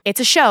It's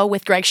a Show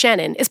with Greg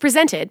Shannon is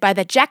presented by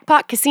the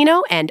Jackpot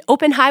Casino and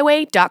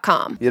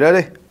OpenHighway.com. You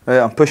ready? Right,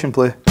 I'm pushing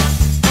play.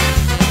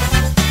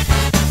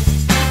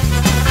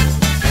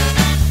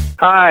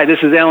 Hi, this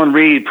is Alan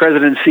Reed,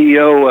 President and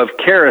CEO of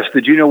Karis, the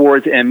Juno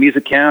Awards and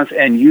Music Counts,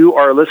 and you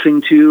are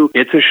listening to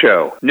It's a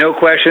Show. No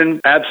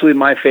question, absolutely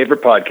my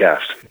favorite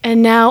podcast.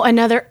 And now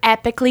another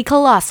epically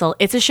colossal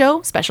It's a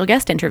Show special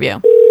guest interview.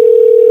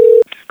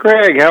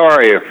 Greg, how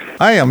are you?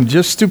 I am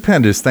just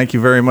stupendous. Thank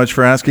you very much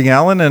for asking,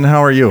 Alan, and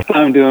how are you?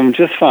 I'm doing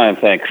just fine,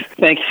 thanks.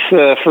 Thanks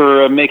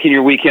for making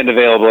your weekend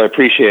available. I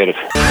appreciate it.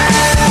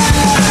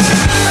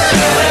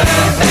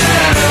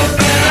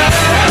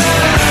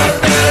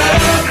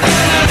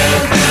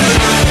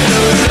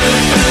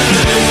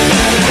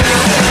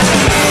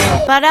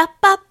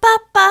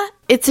 Ba-da-ba-ba-ba.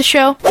 It's a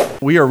Show.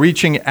 We are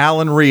reaching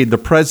Alan Reed, the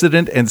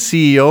President and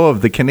CEO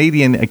of the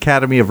Canadian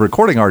Academy of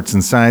Recording Arts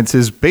and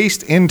Sciences,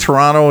 based in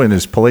Toronto in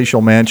his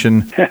palatial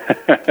mansion.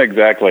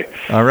 Exactly.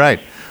 All right.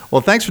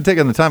 Well, thanks for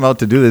taking the time out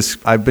to do this.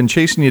 I've been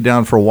chasing you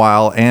down for a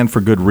while, and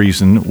for good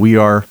reason. We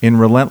are in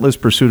relentless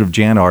pursuit of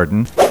Jan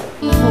Arden.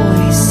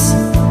 Voice,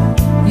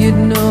 you'd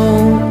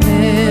know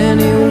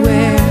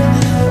anywhere.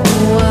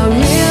 Oh, I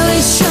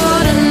really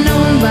should have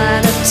known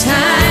by the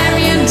time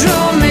you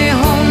drove me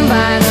home,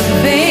 by the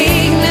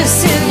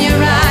vagueness in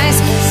your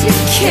eyes, your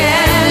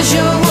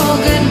casual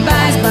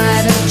goodbyes,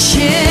 by the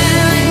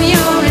chill in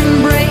your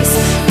embrace,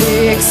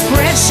 the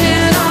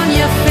expression on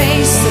your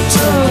face that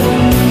told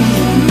me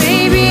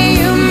maybe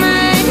you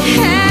might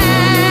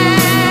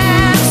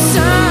have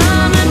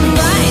some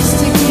advice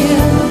to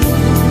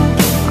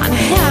give on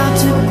how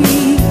to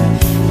be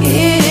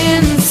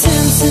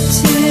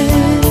insensitive.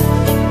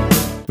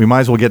 We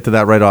might as well get to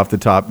that right off the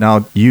top.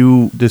 Now,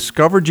 you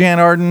discovered Jan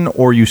Arden,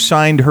 or you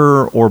signed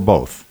her, or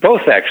both?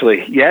 Both,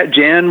 actually. Yeah,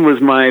 Jan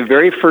was my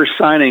very first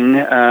signing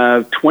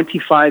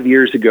 25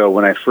 years ago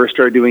when I first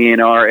started doing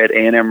A&R at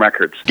A&M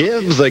Records.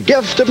 Give the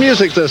gift of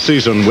music this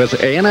season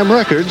with A&M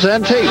Records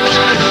and tapes.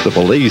 The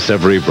Police,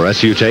 Every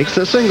Breath You Take,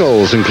 the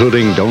singles,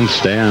 including Don't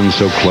Stand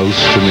So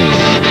Close to Me.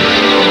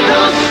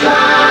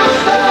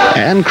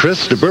 And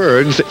Chris de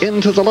Burgh's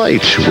Into the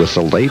Light with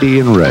The Lady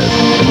in Red.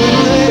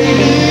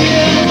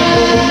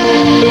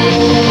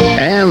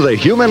 And the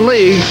Human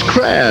League's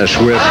Crash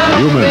with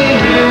Human.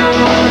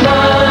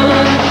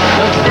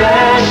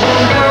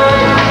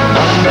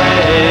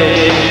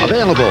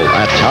 Available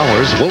at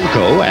Towers,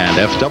 Woolco, and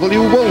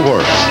FW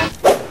Woolworths.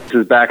 This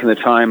is back in the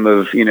time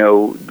of,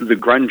 the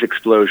grunge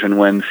explosion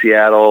when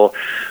Seattle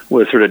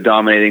was sort of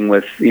dominating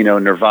with,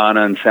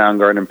 Nirvana and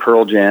Soundgarden and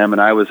Pearl Jam.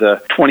 And I was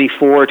a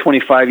 24,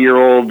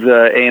 25-year-old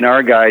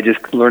A&R guy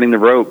just learning the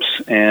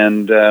ropes.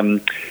 And,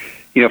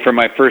 for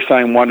my first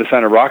time, wanted to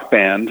sign a rock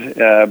band,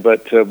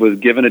 but was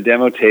given a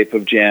demo tape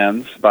of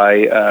Jan's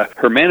by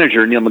her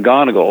manager, Neil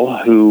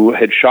McGonigal, who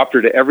had shopped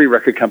her to every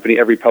record company,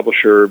 every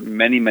publisher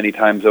many, many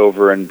times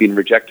over and been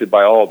rejected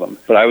by all of them.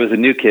 But I was a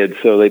new kid,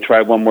 so they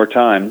tried one more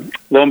time.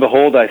 Lo and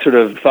behold, I sort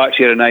of thought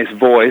she had a nice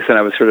voice, and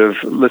I was sort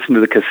of listening to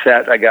the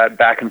cassette. I got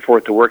back and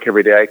forth to work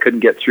every day. I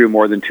couldn't get through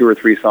more than 2 or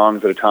 3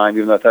 songs at a time,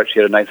 even though I thought she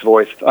had a nice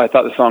voice. I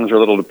thought the songs were a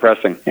little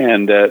depressing.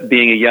 And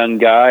being a young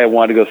guy, I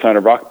wanted to go sign a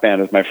rock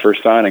band as my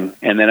first signing.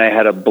 And then I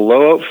had a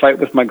blowout fight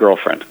with my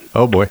girlfriend.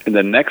 Oh, boy. And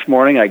the next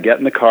morning, I get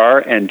in the car,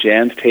 and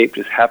Jan's tape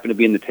just happened to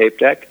be in the tape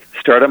deck.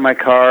 Start up my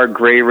car,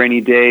 gray, rainy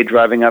day,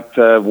 driving up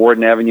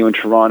Warden Avenue in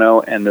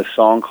Toronto, and the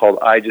song called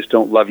I Just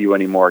Don't Love You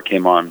Anymore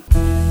came on.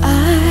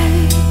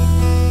 I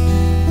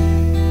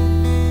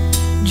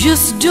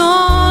just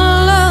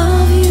don't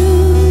love you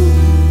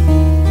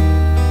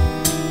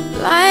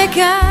like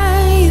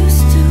I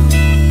used to,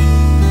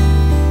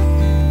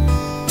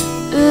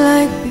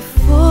 like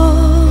before.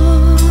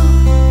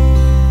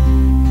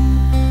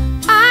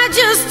 I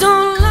just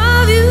don't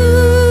love you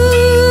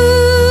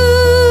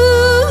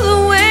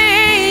the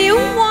way you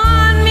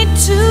want me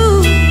to.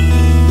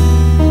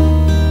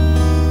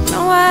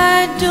 No,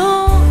 I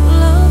don't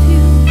love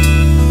you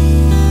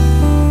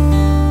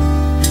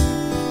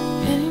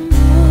anymore.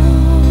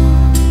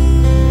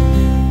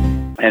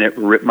 And it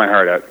ripped my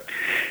heart out.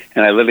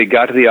 And I literally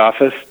got to the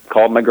office,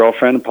 called my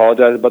girlfriend,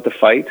 apologized about the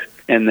fight,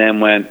 and then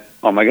went,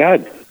 oh my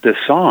God, this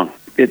song.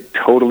 It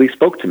totally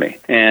spoke to me.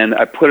 And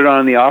I put it on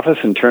in the office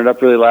and turned it up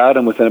really loud,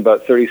 and within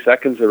about 30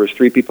 seconds, there was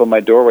 3 people in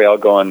my doorway all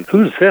going,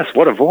 who's this?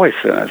 What a voice.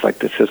 And I was like,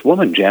 this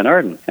woman, Jan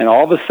Arden. And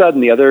all of a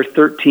sudden, the other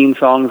 13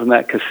 songs in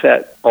that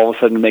cassette all of a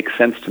sudden makes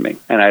sense to me.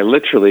 And I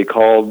literally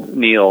called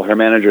Neil, her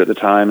manager at the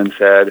time, and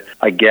said,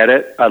 I get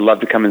it. I'd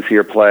love to come and see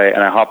her play.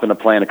 And I hop in a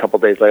plane a couple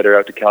of days later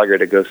out to Calgary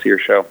to go see her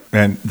show.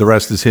 And the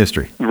rest is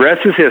history. The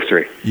rest is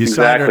history.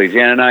 Exactly.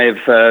 Jan and I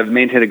have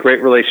maintained a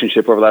great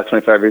relationship over the last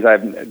 25 years.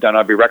 I've done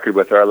Aubrey record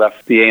with her. I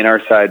left the A&R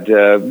side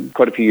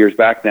quite a few years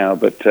back now,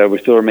 but we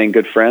still remain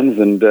good friends,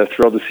 and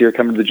thrilled to see her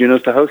come to the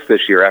Junos to host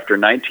this year after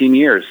 19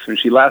 years when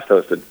she last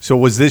hosted. So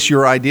was this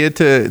your idea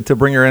to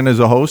bring her in as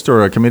a host,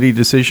 or a committee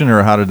decision,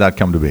 or how did that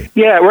come come to be?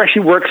 Yeah, it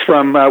actually works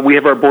from, we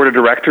have our board of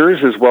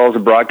directors as well as a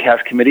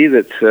broadcast committee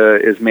that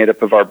is made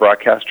up of our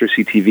broadcaster,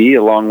 CTV,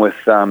 along with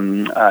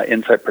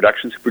Insight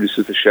Productions, who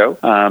produces the show.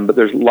 But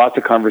there's lots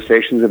of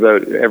conversations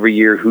about every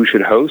year who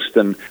should host.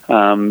 And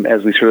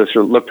as we sort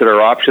of looked at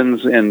our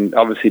options, and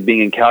obviously being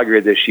in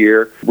Calgary this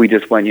year, we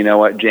just went, you know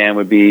what, Jan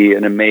would be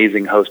an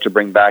amazing host to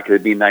bring back. It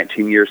would be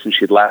 19 years since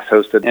she'd last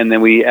hosted. And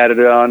then we added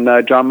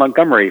on John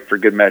Montgomery for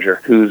good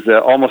measure, who's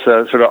almost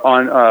a sort of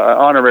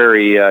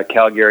honorary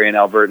Calgarian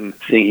Albertan,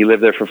 seeing he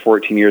lived there for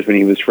 14 years when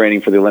he was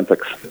training for the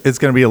Olympics. It's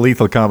going to be a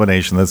lethal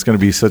combination. That's going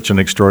to be such an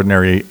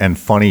extraordinary and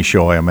funny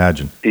show, I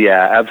imagine.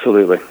 Yeah,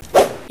 absolutely.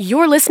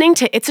 You're listening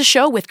to It's a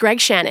Show with Greg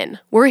Shannon.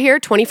 We're here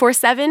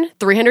 24/7,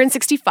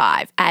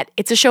 365 at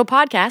It's a Show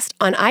Podcast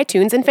on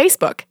iTunes and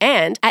Facebook,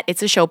 and at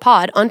It's a Show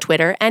Pod on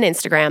Twitter and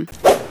Instagram.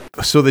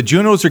 So the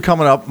Junos are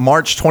coming up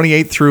March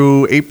 28th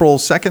through April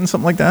 2nd,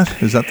 something like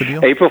that? Is that the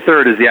deal? April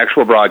 3rd is the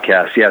actual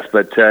broadcast, yes,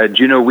 but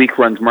Juno Week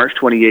runs March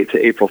 28th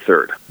to April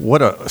 3rd.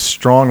 What a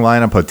strong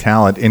lineup of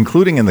talent,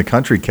 including in the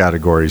country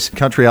categories.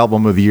 Country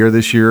Album of the Year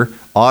this year,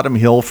 Autumn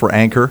Hill for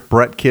Anchor,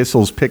 Brett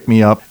Kissel's Pick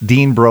Me Up,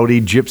 Dean Brody,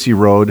 Gypsy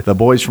Road, the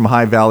boys from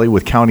High Valley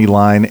with County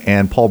Line,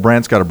 and Paul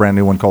Brandt's got a brand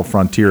new one called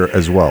Frontier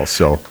as well.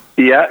 So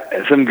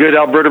yeah, some good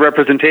Alberta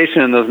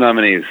representation in those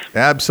nominees.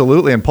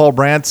 Absolutely. And Paul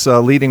Brandt's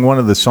leading one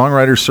of the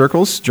songwriters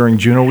circles during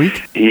Juno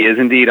Week. He is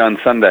indeed on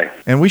Sunday.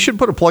 And we should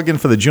put a plug in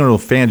for the Juno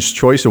Fans'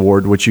 Choice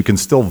Award, which you can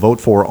still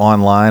vote for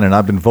online. And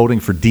I've been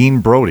voting for Dean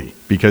Brody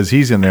because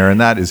he's in there,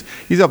 and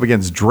he's up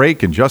against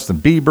Drake and Justin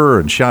Bieber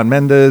and Shawn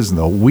Mendes and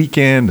The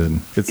Weeknd,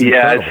 and it's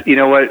incredible. You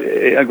know what,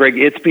 Greg,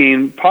 it's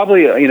been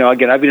probably,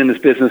 again, I've been in this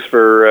business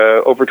for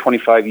over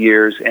 25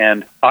 years,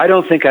 and I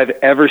don't think I've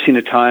ever seen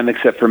a time,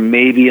 except for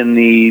maybe in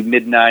the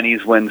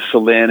mid-'90s when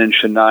Celine and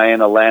Shania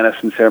and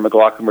Alanis and Sarah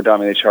McLachlan were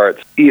dominating the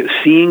charts.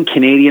 Seeing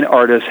Canadian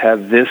artists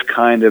have this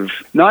kind of,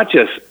 not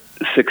just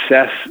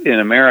success in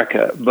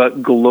America,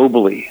 but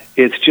globally.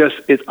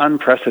 It's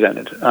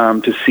unprecedented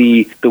to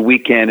see The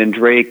Weeknd and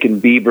Drake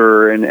and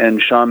Bieber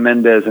and Shawn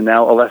Mendes and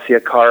now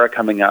Alessia Cara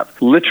coming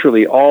up.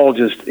 Literally all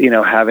just,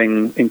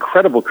 having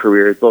incredible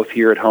careers both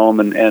here at home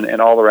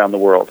and all around the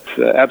world. It's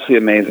absolutely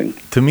amazing.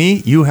 To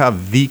me, you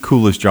have the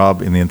coolest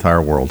job in the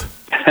entire world.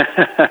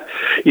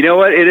 You know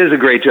what? It is a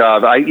great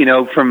job.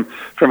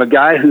 From a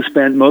guy who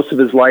spent most of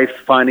his life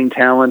finding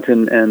talent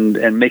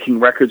and making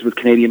records with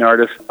Canadian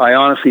artists, I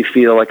honestly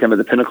feel like I'm at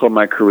the pinnacle of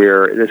my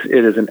career.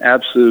 It is an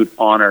absolute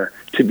honor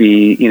to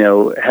be,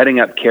 heading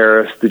up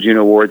CARAS, the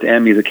Juno Awards,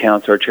 and Music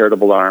Counts, our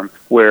charitable arm,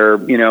 where,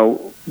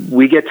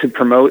 we get to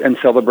promote and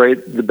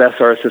celebrate the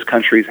best artists this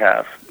country's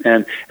have.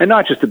 And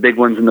not just the big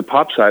ones in the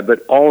pop side,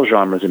 but all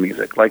genres of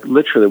music. Like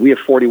literally, we have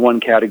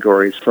 41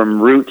 categories,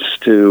 from roots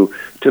to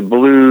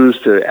blues,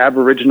 to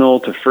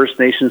Aboriginal, to First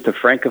Nations, to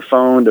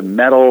Francophone, to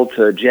metal,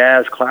 to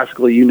jazz,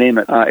 classical, you name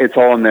it. It's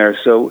all in there.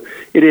 So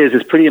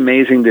it's pretty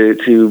amazing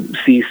to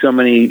see so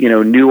many,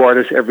 new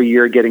artists every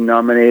year getting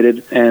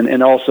nominated.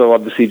 And also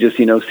obviously just,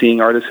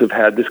 seeing artists who've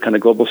had this kind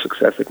of global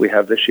success like we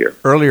have this year.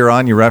 Earlier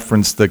on, you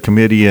referenced the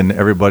committee and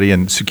everybody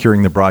and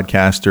securing the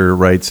broadcaster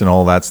rights and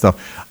all that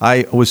stuff.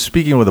 I was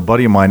speaking with a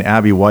buddy of mine,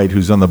 Abby White,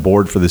 who's on the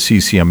board for the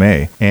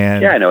CCMA.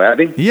 And yeah, I know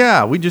Abby.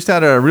 Yeah, we just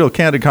had a real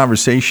candid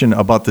conversation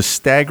about the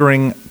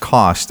staggering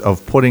cost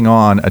of putting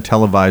on a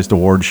televised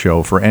award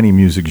show for any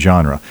music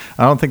genre.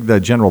 I don't think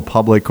the general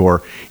public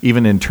or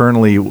even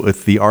internally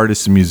with the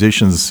artists and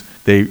musicians,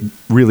 they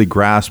really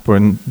grasp,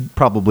 and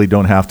probably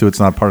don't have to, it's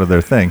not part of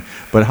their thing,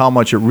 but how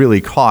much it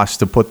really costs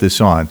to put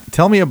this on.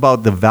 Tell me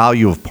about the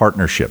value of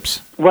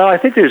partnerships. Well, I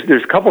think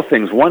there's a couple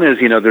things. One is,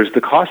 there's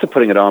the cost of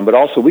putting it on, but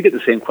also we get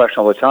the same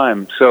question all the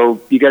time. So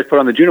you guys put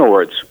on the Juno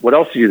Awards. What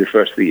else do you do the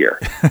first of the year?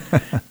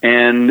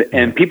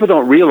 and people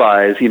don't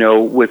realize,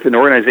 with an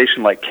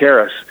organization like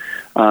CARAS,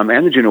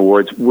 and the Juno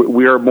Awards,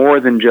 we are more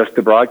than just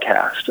the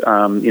broadcast.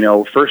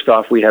 First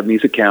off, we have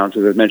Music Counts,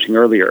 as I was mentioning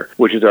earlier,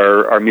 which is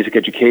our music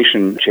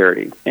education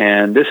charity.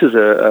 And this is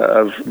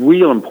of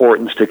real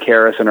importance to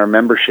CARAS and our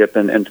membership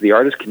and to the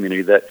artist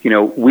community that,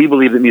 we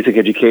believe that music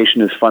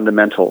education is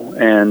fundamental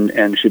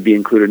and should be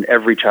included in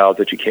every child's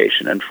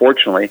education.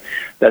 Unfortunately,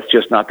 that's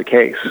just not the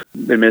case.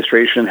 The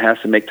administration has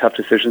to make tough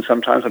decisions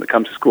sometimes when it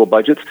comes to school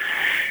budgets.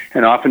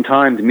 And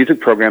oftentimes,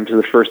 music programs are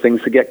the first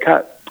things to get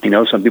cut.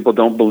 Some people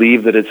don't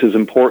believe that it's as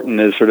important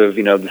as sort of,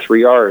 the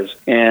 3 R's.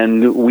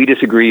 And we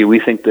disagree. We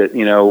think that,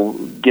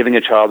 giving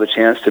a child a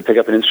chance to pick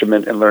up an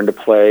instrument and learn to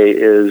play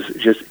is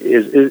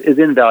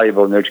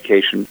invaluable in their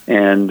education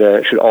and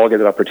should all get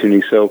that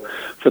opportunity. So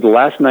for the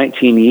last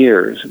 19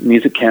 years,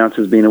 Music Counts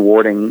has been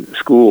awarding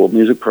school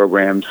music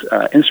programs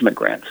instrument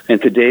grants. And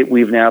to date,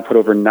 we've now put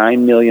over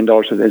 $9 million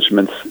of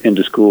instruments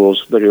into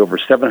schools, literally over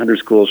 700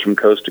 schools from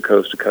coast to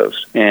coast to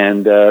coast.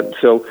 And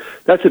so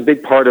that's a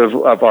big part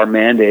of our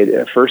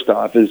mandate. First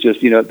off, is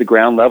just, at the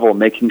ground level,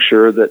 making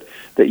sure that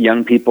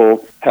young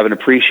people have an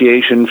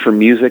appreciation for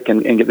music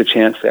and get the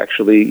chance to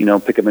actually,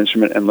 pick up an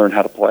instrument and learn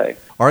how to play.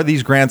 Are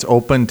these grants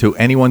open to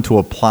anyone to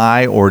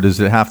apply, or does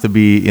it have to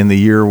be in the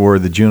year where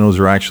the Junos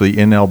are actually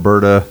in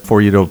Alberta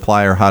for you to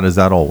apply, or how does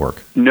that all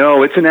work?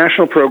 No, it's a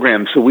national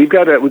program. So we've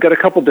got a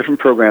couple different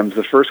programs.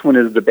 The first one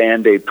is the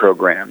Band-Aid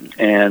program,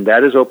 and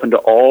that is open to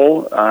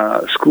all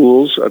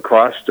schools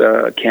across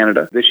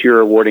Canada. This year,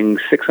 awarding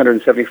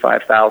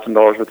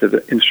 $675,000 worth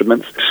of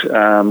instruments,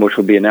 which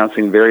we'll be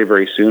announcing very,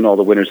 very soon. All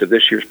the winners of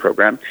this year's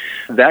program.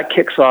 That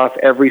kicks off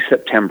every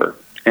September.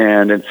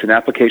 And it's an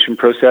application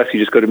process. You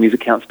just go to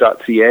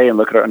musiccounts.ca and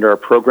look at it under our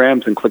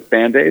programs and click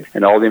Band-Aid,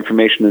 and all the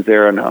information is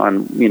there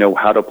on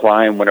how to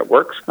apply and when it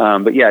works.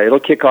 But yeah, it'll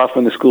kick off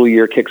when the school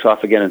year kicks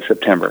off again in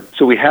September.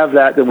 So we have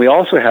that. Then we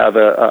also have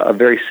a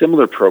very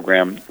similar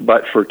program,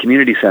 but for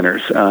community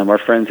centers. Our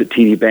friends at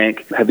TD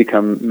Bank have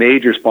become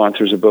major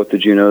sponsors of both the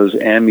Junos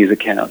and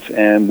MusicCounts,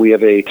 and we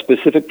have a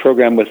specific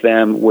program with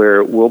them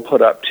where we'll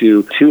put up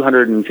to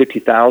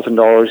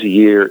 $250,000 a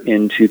year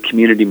into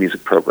community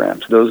music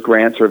programs. Those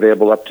grants are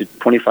available up to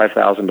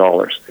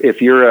 $25,000.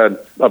 If you're a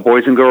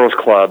Boys and Girls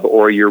Club,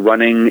 or you're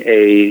running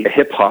a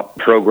hip-hop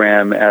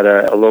program at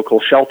a local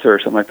shelter or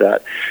something like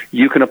that,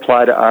 you can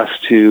apply to us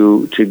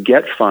to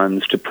get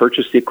funds to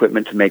purchase the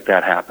equipment to make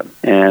that happen.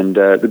 And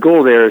the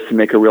goal there is to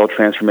make a real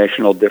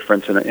transformational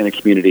difference in a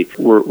community.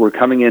 We're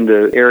coming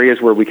into areas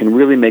where we can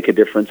really make a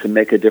difference and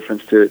make a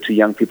difference to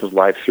young people's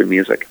lives through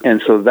music.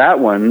 And so that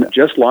one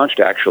just launched,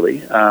 actually,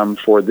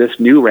 for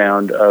this new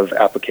round of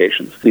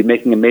applications. We'll be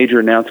making a major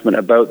announcement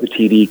about the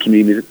TD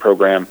Community Music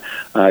Program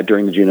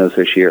during the Junos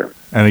this year.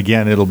 And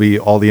again,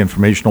 all the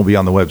information will be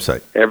on the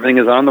website. Everything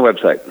is on the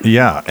website.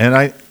 Yeah, and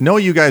I know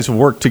you guys have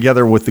worked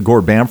together with the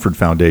Gord Bamford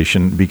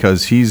Foundation,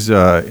 because he's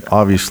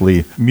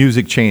obviously,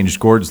 music changed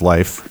Gord's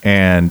life,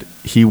 and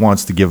he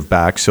wants to give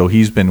back. So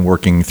he's been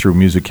working through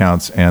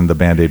MusicCounts and the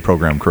Band-Aid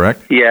program,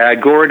 correct? Yeah,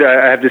 Gord,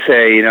 I have to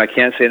say, I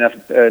can't say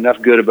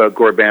enough good about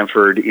Gord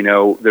Bamford.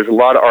 There's a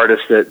lot of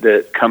artists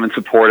that come and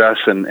support us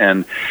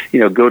and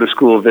go to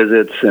school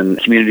visits and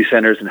community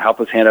centers and help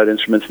us hand out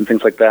instruments and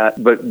things like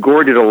that. But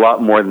Gord did a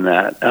lot more than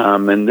that.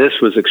 And this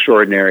was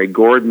extraordinary.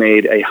 Gord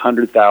made a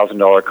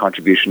 $100,000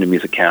 contribution to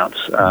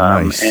MusicCounts.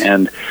 Nice.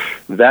 And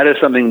that is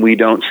something we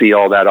don't see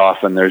all that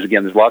often. There's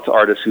lots of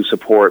artists who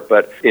support,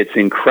 but it's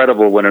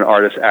incredible when an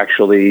artist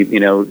actually,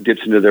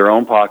 dips into their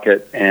own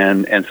pocket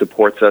and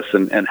supports us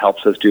and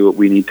helps us do what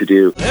we need to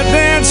do. Let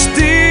that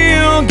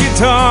steel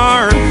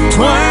guitar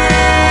twang,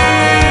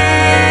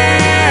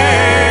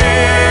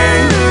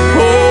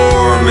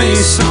 pour me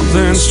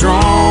something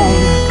strong.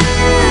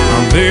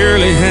 I'm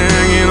barely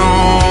hanging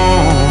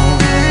on,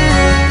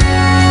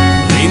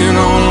 leaning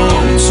on a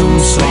lonesome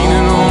song.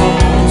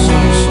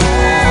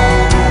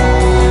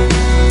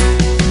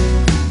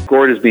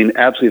 Gord has been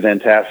absolutely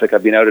fantastic.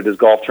 I've been out at his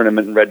golf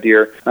tournament in Red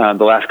Deer the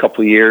last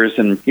couple of years,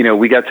 and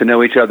we got to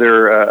know each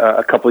other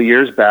a couple of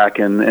years back.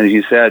 And as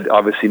you said,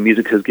 obviously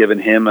music has given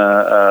him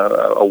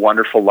a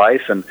wonderful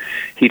life, and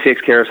he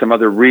takes care of some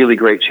other really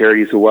great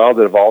charities as well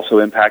that have also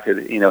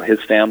impacted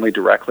his family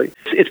directly.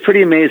 It's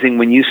pretty amazing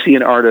when you see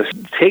an artist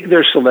take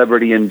their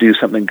celebrity and do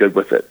something good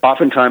with it.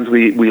 Oftentimes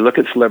we look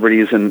at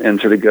celebrities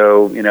and sort of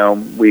go,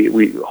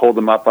 we hold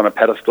them up on a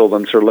pedestal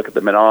and sort of look at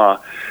them in awe,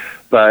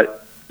 but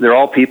they're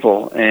all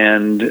people,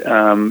 and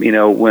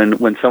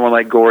when someone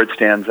like Gord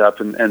stands up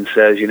and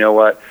says, you know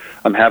what,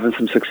 I'm having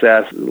some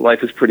success,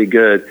 life is pretty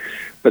good,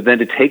 but then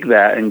to take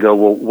that and go,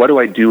 well, what do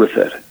I do with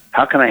it?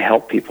 How can I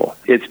help people?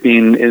 I've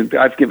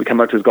come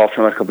out to his golf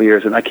tournament a couple of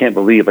years, and I can't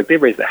believe they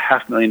raised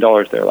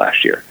 $500,000 there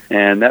last year,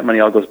 and that money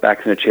all goes back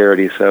into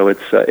charity. So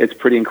it's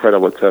pretty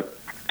incredible. It's a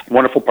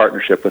wonderful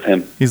partnership with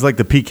him. He's like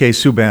the PK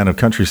Subban of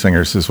country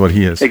singers, is what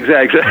he is.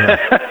 Exactly.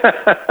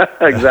 Yeah.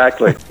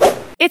 Exactly.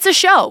 It's a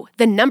Show,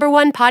 the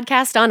 #1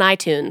 podcast on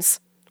iTunes.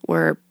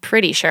 We're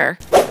pretty sure.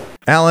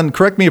 Alan,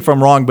 correct me if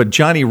I'm wrong, but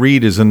Johnny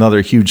Reed is another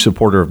huge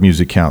supporter of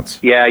MusicCounts.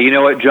 Yeah, you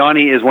know what?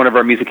 Johnny is one of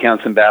our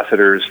MusicCounts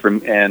ambassadors,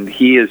 and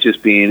he is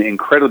just being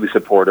incredibly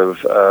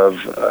supportive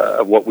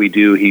of what we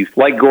do. He's,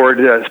 like Gord,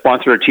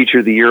 sponsored our Teacher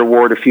of the Year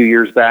award a few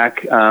years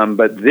back,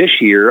 but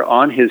this year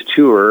on his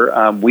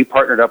tour, we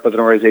partnered up with an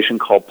organization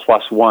called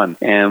Plus One.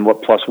 And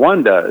what Plus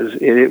One does,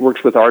 it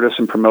works with artists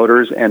and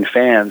promoters and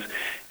fans,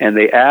 and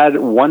they add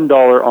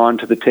 $1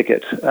 onto the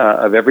ticket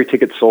of every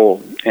ticket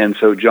sold. And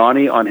so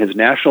Johnny, on his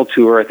national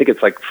tour, I think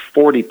it's like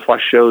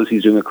 40-plus shows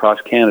he's doing across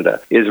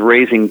Canada, is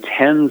raising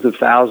tens of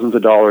thousands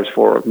of dollars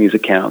for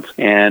MusicCounts.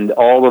 And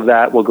all of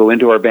that will go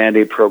into our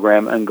Band-Aid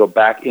program and go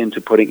back into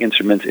putting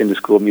instruments into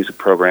school music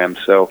programs.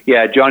 So,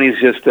 yeah,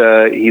 Johnny's just,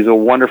 he's a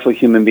wonderful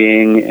human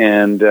being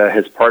and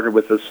has partnered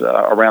with us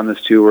around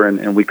this tour,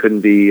 and we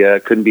couldn't be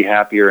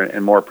happier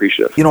and more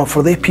appreciative.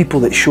 For the people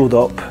that showed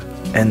up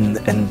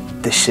in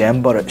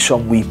December at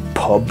some wee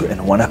pub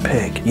in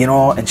Winnipeg,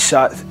 and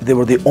sat, they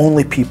were the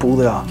only people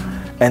there,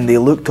 and they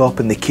looked up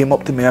and they came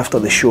up to me after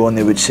the show and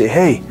they would say,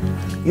 hey,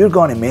 you're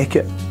going to make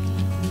it.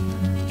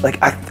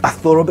 I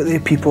thought about the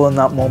people in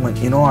that moment,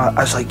 I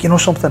was like,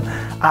 something,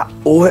 I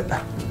owe it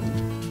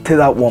to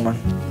that woman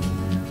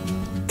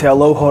to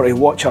allow her to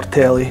watch her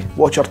telly,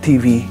 watch her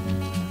TV,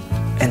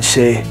 and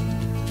say,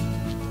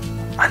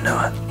 I knew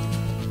it.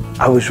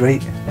 I was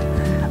right.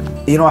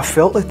 You know, I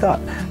felt like that.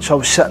 So I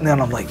was sitting there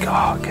and I'm like, oh,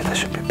 God,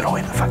 this would be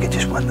brilliant if I could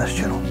just win this,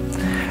 you know.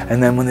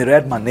 And then when they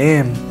read my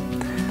name,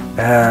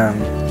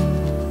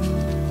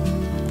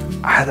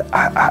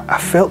 I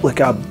felt like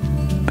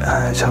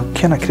it's a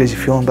kind of crazy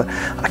feeling, but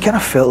I kind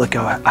of felt like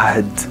I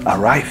had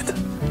arrived.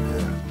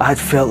 I had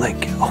felt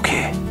like,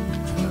 okay,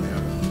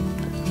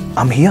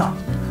 I'm here.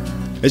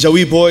 As a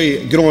wee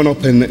boy growing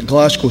up in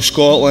Glasgow,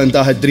 Scotland,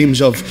 I had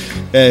dreams of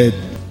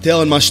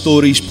telling my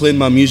stories, playing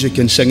my music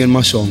and singing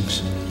my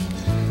songs.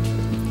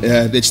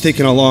 It's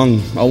taken a long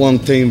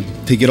time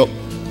to get up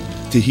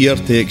to here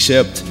to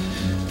accept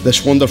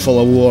this wonderful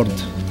award.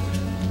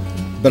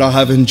 But I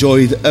have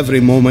enjoyed every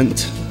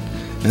moment,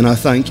 and I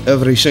thank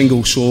every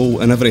single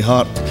soul and every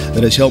heart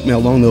that has helped me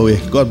along the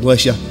way. God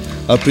bless you.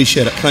 I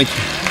appreciate it. Thank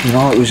you. You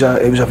know,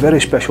 it was a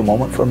very special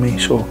moment for me,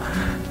 so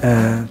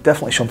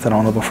definitely something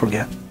I'll never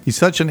forget. He's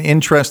such an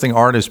interesting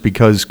artist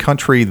because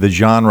country, the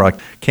genre,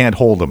 can't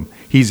hold him.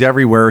 He's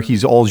everywhere.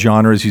 He's all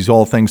genres. He's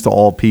all things to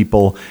all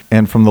people.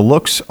 And from the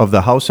looks of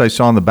the house I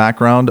saw in the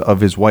background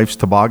of his wife's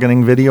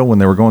tobogganing video when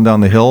they were going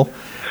down the hill,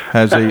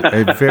 has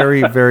a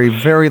very, very,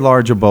 very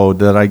large abode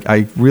that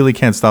I really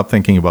can't stop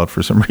thinking about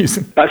for some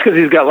reason. That's because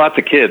he's got lots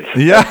of kids.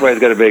 Yeah. That's why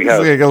he's got a big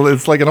house.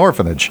 It's like an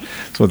orphanage.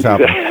 That's what's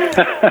happening.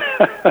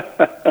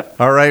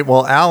 All right.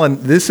 Well,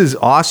 Alan, this is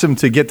awesome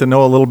to get to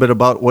know a little bit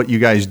about what you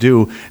guys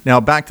do. Now,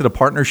 back to the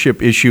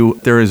partnership issue,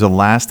 there is a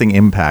lasting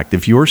impact.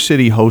 If your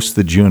city hosts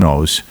the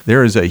Junos,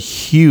 there is a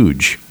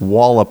huge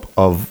wallop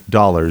of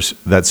dollars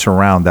that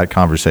surround that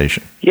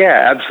conversation.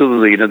 Yeah,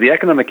 absolutely. You know, the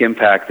economic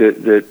impact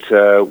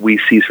that we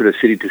see sort of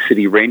city to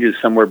city ranges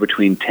somewhere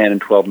between $10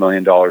 and $12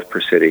 million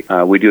per city.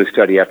 We do a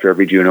study after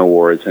every Juno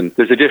Awards, and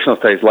there's additional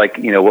studies like,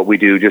 you know, what we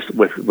do just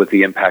with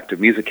the impact of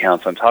music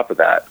counts on top of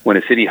that. When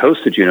a city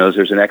hosts the Junos,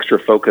 there's an extra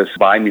focus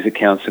by music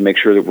counts to make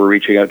sure that we're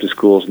reaching out to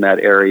schools in that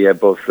area,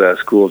 both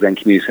schools and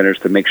community centers,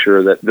 to make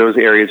sure that those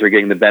areas are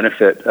getting the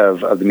benefit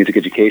of the music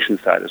education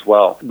side as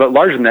well. But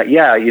larger than that,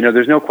 yeah, you know,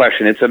 there's no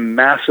question. It's a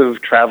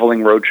massive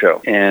traveling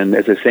roadshow. And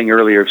as I was saying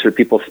earlier, sort of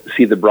people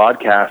see the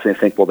broadcast and they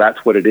think, well,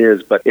 that's what it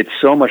is. But it's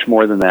so much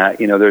more than that.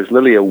 You know, there's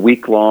literally a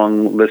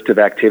week-long list of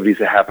activities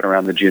that happen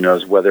around the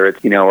Junos, whether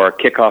it's, you know, our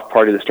kickoff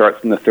party that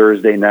starts on the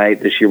Thursday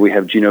night. This year we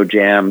have Juno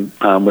Jam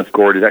with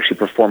Gord is actually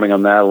performing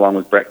on that along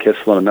with Brett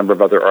Kissel and a number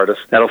of other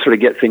artists. That'll sort of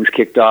get things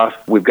kicked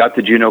off. We've got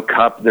the Juno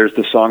Cup. There's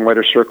the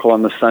Songwriter Circle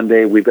on the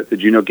Sunday. We've got the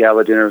Juno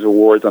Gala Dinners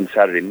Awards on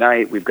Saturday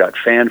night. We've got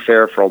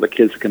fanfare for all the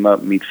kids to come out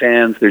and meet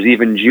fans. There's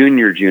even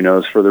junior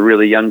Junos for the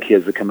really young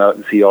kids that come out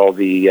and see all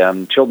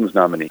the children's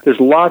nominees. There's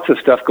lots of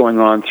stuff going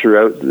on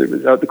throughout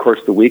the course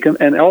of the week.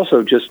 And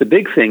also just the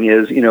big thing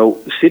is, you know,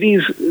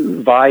 cities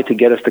vie to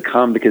get us to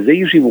come because they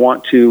usually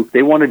want to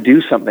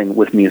do something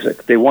with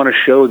music. They want to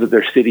show that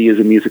their city is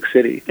a music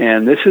city.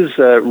 And this has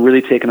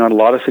really taken on a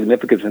lot of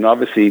significance. And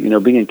obviously, you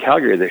know, being in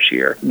Calgary this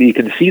year, you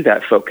can see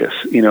that focus.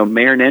 You know,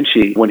 Mayor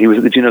Nenshi, when he was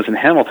at the Junos in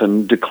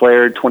Hamilton,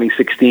 declared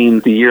 2016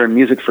 the year in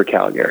music for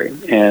Calgary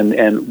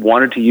and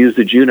wanted to use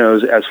the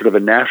Junos as sort of a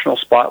national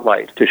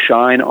spotlight to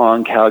shine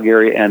on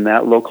Calgary and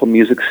that local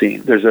music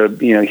scene. There's a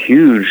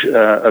huge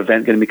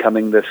event going to be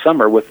coming this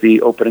summer with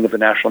the opening of the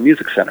National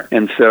Music Center.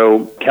 And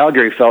so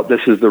Calgary felt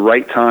this is the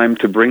right time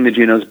to bring the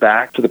Junos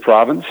back to the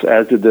province,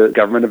 as did the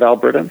government of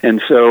Alberta.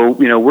 And so,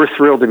 you know, we're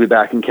thrilled to be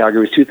back in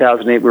Calgary. It was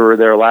 2008, we were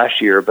there last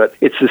year, but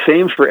it's the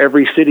same for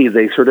every city.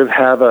 They sort of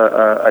have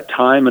a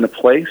time and a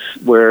place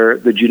where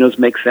the Junos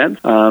make sense,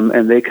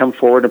 and they come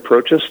forward and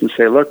approach us and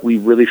say, look, we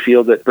really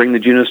feel that bringing the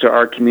Junos to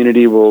our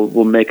community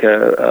will make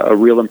a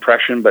real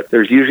impression, but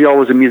there's usually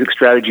always a music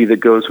strategy that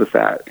goes with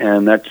that.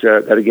 And that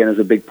again is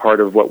a big part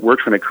of what we're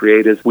trying to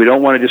create. Is we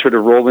don't want to just sort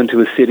of roll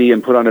into a city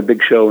and put on a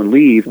big show and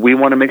leave. We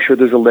want to make sure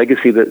there's a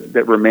legacy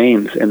that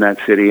remains in that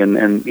city.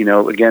 And you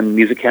know, again,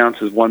 music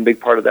counts is one big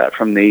part of that,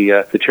 from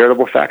the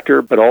charitable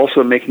factor, but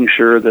also making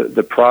sure that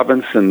the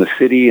province and the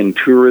city and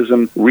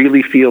tourism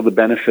really feel the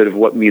benefit of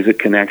what music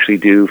can actually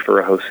do for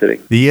a host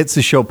city. The It's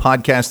a Show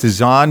podcast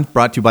is on,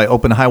 brought to you by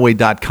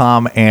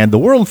OpenHighway.com and the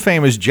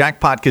world-famous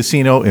Jackpot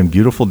Casino in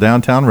beautiful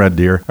downtown Red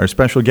Deer. Our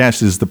special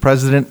guest is the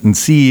president and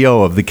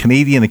CEO of the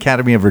Canadian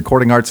Academy of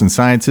Recording Arts and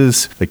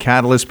Sciences, the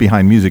catalyst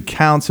behind Music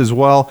Counts as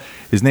well.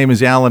 His name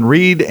is Alan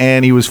Reid,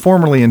 and he was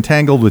formerly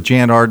entangled with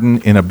Jan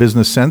Arden in a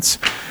business sense,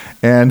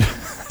 and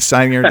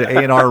signing her to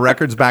A&R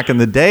Records back in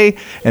the day,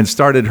 and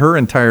started her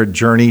entire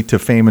journey to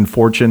fame and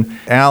fortune.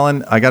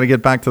 Alan, I got to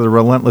get back to the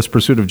relentless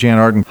pursuit of Jan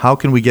Arden. How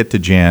can we get to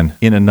Jan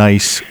in a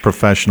nice,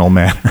 professional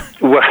manner?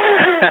 Well,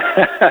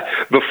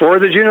 before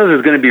the Junos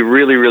is going to be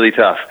really, really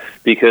tough,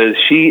 because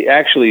she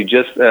actually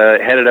just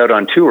headed out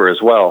on tour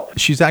as well.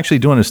 She's actually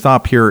doing a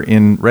stop here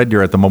in Red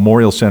Deer at the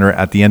Memorial Center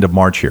at the end of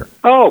March here.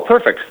 Oh,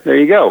 perfect. There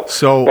you go.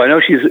 So well, I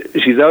know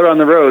she's out on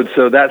the road,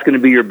 so that's going to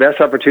be your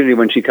best opportunity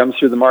when she comes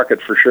through the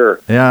market for sure.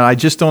 Yeah, I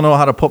just don't know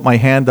how to put my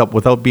hand up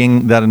without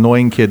being that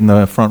annoying kid in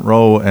the front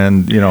row,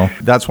 and you know,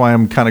 that's why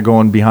I'm kind of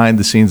going behind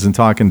the scenes and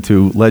talking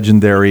to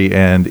legendary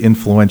and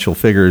influential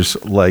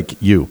figures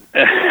like you.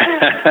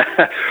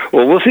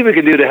 Well, we'll see what we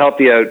can do to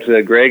help you out,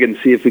 Greg, and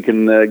see if we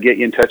can get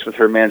you in touch with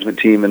her management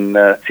team and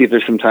see if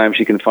there's some time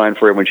she can find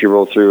for you when she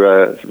rolls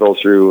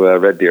through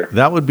Red Deer.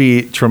 That would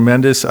be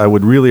tremendous. I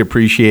would really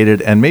appreciate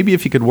it. And maybe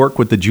if you could work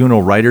with the Juno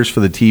writers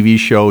for the TV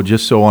show,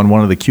 just so on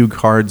one of the cue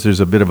cards, there's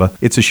a bit of a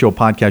It's a Show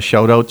podcast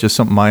shout out, just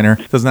something minor.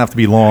 Doesn't have to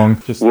be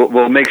long. Just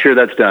we'll make sure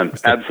that's done.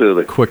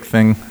 Absolutely. Quick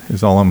thing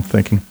is all I'm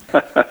thinking.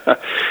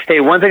 Hey,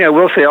 one thing I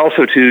will say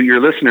also to your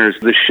listeners,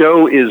 the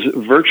show is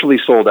virtually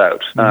sold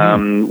out.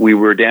 We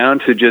were down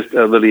to just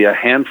literally a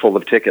handful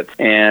of tickets,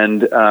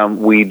 and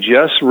we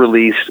just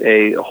released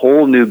a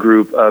whole new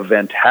group of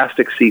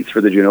fantastic seats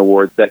for the Juno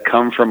Awards that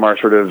come from our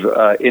sort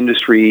of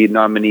industry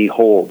nominee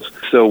holds.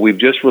 So we've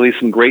just released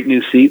some great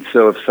new seats,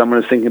 so if someone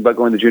is thinking about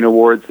going to the Juno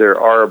Awards, there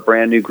are a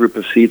brand new group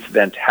of seats,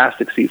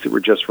 fantastic seats that were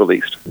just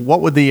released.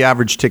 What would the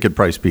average ticket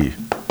price be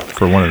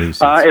for one of these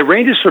seats? It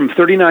ranges from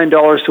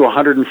 $39 to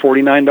 $149.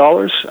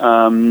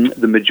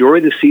 The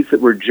majority of the seats that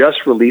were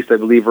just released, I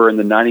believe, are in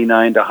the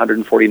 $99 to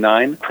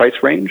 $149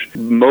 price range.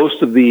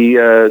 Most of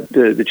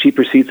the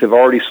cheaper seats have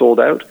already sold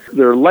out.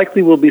 There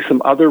likely will be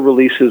some other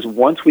releases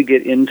once we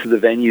get into the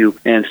venue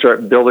and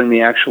start building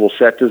the actual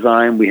set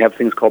design. We have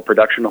things called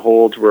production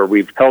holds where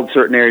we've held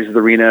certain areas of the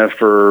arena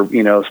for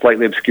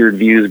slightly obscured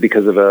views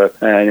because of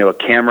a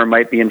camera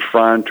might be in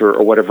front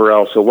or whatever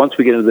else. So once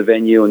we get into the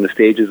venue and the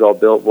stage is all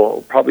built,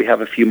 we'll probably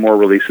have a few more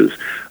releases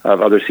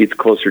of other seats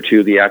closer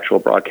to the actual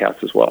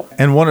broadcast as well.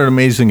 And what an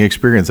amazing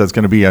experience that's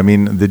going to be. I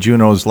mean, the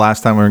Junos,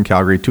 last time we were in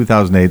Calgary,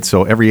 2008,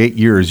 so every 8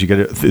 years you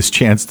get this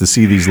chance to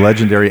see these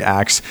legendary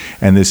acts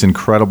and this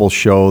incredible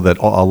show that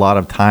a lot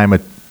of time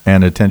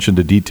and attention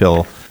to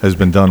detail has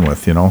been done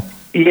with,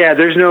 Yeah,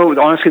 there's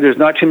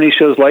not too many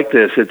shows like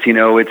this.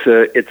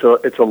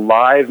 It's a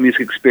live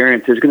music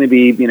experience. There's going to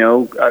be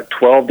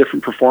 12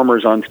 different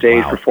performers on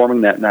stage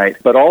performing that night,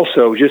 but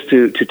also just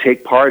to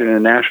take part in a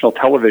national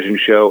television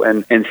show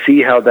and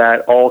see how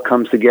that all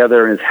comes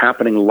together and is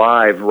happening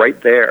live right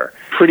there.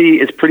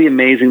 It's pretty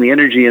amazing. The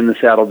energy in the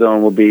Saddle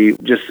Dome will be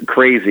just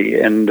crazy,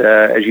 and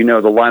as you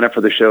know, the lineup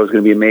for the show is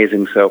going to be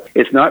amazing. So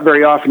it's not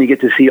very often you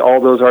get to see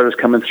all those artists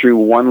coming through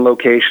one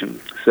location.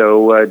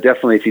 So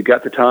definitely, if you've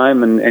got the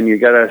time and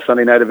you've got a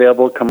Sunday night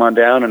available, come on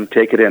down and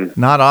take it in.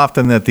 Not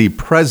often that the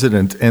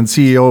president and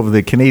CEO of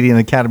the Canadian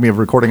Academy of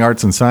Recording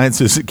Arts and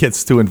Sciences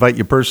gets to invite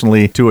you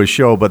personally to a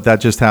show, but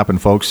that just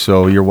happened, folks.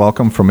 So you're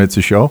welcome from It's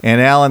a Show.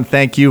 And Alan,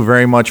 thank you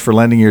very much for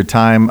lending your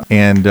time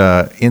and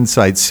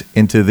insights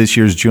into this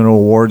year's Juno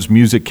Awards.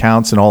 Music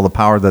counts and all the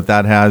power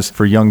that has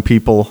for young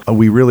people.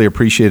 We really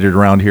appreciate it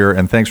around here,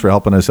 and thanks for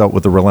helping us out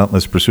with the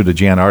relentless pursuit of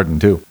Jan Arden,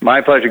 too.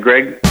 My pleasure,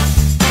 Greg.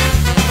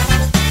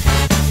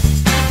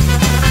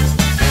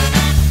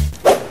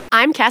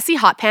 I'm Cassie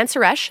Hot Pants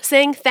Suresh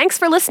saying thanks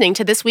for listening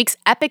to this week's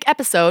epic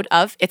episode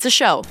of It's a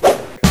Show.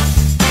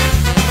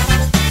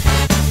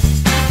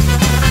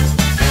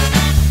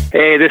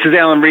 Hey, this is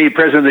Alan Reed,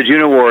 president of the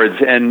Juno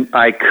Awards, and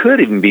I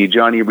could even be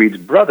Johnny Reed's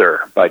brother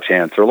by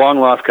chance, or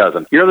long-lost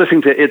cousin. You're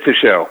listening to It's a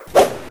Show.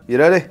 You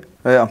ready?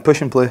 Right, I'm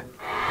pushing play.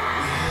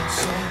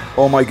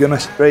 Oh my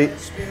goodness, right.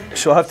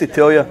 So I have to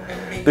tell you,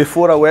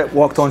 before I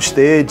walked on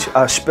stage,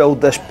 I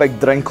spilled this big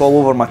drink all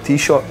over my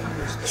t-shirt.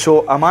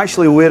 So I'm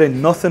actually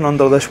wearing nothing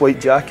under this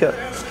white jacket,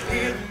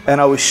 and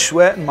I was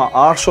sweating my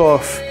arse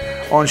off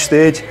on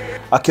stage.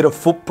 I could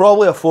have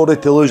probably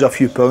afforded to lose a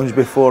few pounds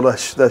before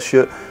this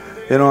shoot.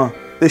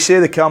 They say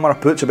the camera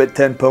puts about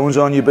 10 pounds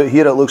on you, but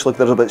here it looks like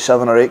there's about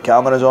 7 or 8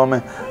 cameras on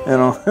me.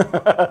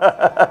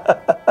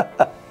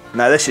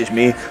 Now this is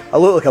me. I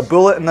look like a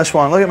bullet in this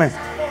one. Look at me.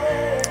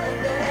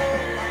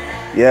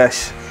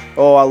 Yes.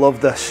 Oh, I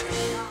love this.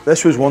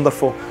 This was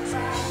wonderful.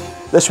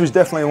 This was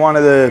definitely one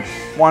of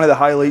the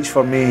highlights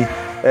for me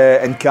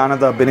in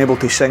Canada, being able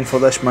to sing for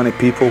this many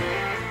people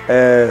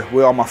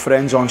with all my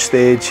friends on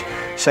stage,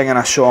 singing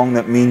a song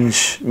that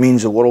means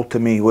the world to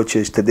me, which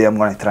is Today I'm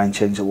going to try and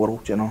change the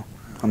world.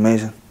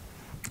 Amazing,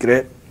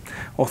 great.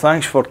 Well,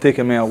 thanks for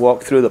taking me a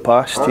walk through the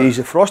past. Jeez,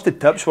 the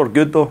frosted tips were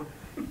good though.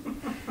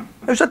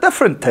 It was a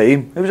different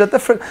time.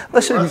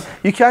 Listen,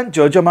 you can't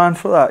judge a man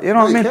for that. You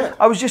know what I mean?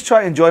 I was just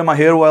trying to enjoy my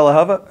hair while I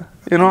have it.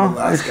 The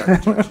last guy.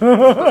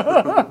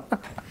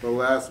 The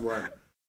last one.